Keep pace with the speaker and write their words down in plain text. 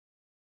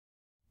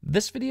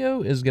This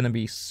video is going to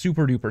be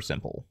super duper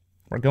simple.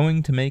 We're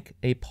going to make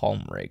a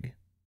palm rig.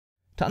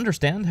 To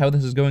understand how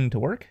this is going to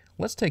work,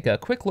 let's take a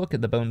quick look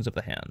at the bones of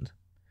the hand.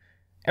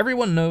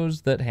 Everyone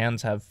knows that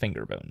hands have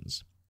finger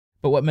bones.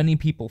 But what many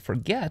people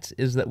forget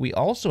is that we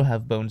also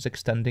have bones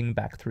extending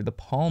back through the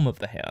palm of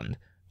the hand,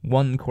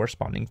 one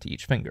corresponding to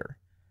each finger.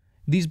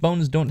 These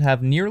bones don't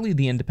have nearly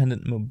the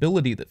independent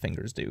mobility that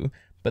fingers do,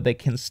 but they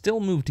can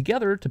still move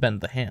together to bend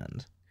the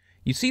hand.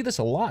 You see this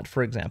a lot,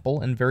 for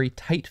example, in very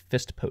tight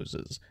fist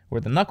poses,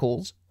 where the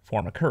knuckles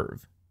form a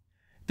curve.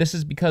 This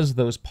is because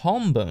those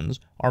palm bones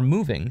are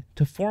moving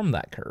to form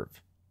that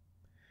curve.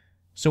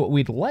 So what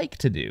we'd like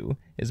to do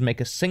is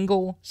make a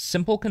single,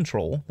 simple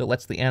control that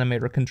lets the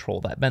animator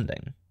control that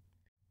bending.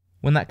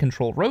 When that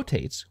control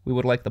rotates, we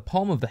would like the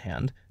palm of the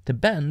hand to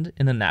bend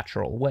in a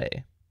natural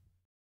way.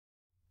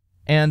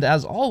 And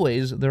as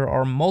always, there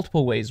are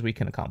multiple ways we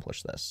can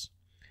accomplish this.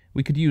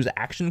 We could use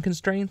action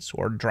constraints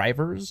or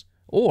drivers,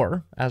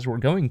 or, as we're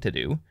going to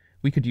do,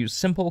 we could use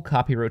simple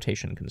copy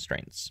rotation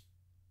constraints.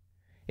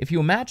 If you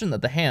imagine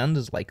that the hand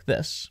is like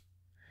this,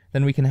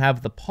 then we can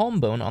have the palm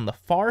bone on the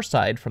far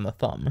side from the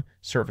thumb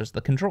serve as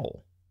the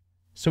control.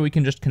 So we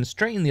can just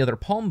constrain the other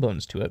palm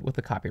bones to it with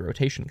the copy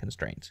rotation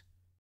constraint.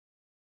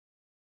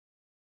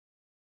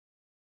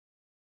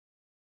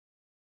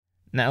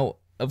 Now,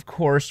 of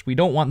course, we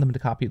don't want them to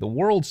copy the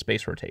world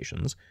space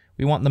rotations,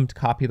 we want them to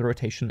copy the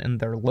rotation in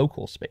their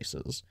local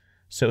spaces.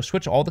 So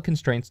switch all the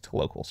constraints to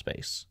local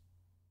space.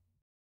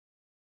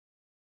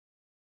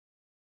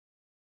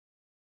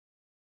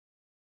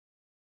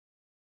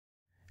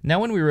 Now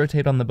when we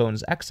rotate on the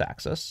bone's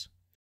x-axis,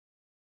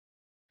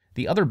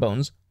 the other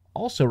bones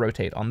also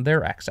rotate on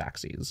their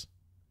x-axes.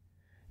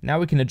 Now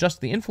we can adjust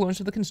the influence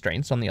of the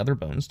constraints on the other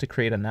bones to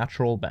create a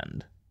natural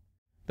bend.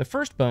 The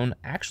first bone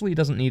actually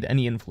doesn't need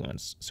any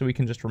influence, so we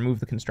can just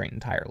remove the constraint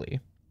entirely.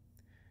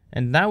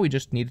 And now we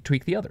just need to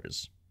tweak the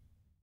others.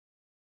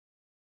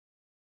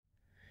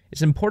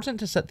 It's important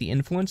to set the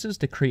influences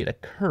to create a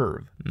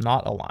curve,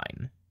 not a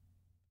line.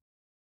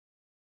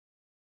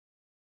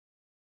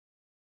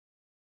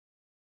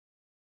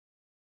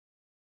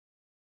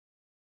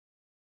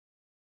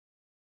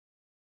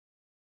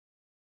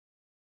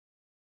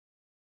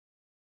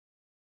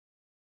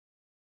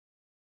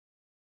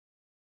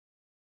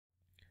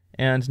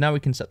 And now we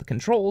can set the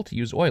control to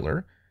use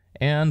Euler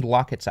and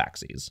lock its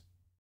axes.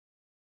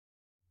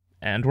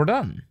 And we're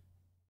done.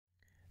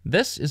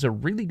 This is a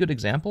really good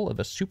example of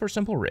a super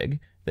simple rig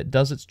that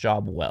does its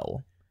job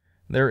well.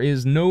 There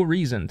is no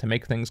reason to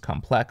make things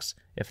complex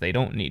if they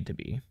don't need to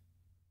be.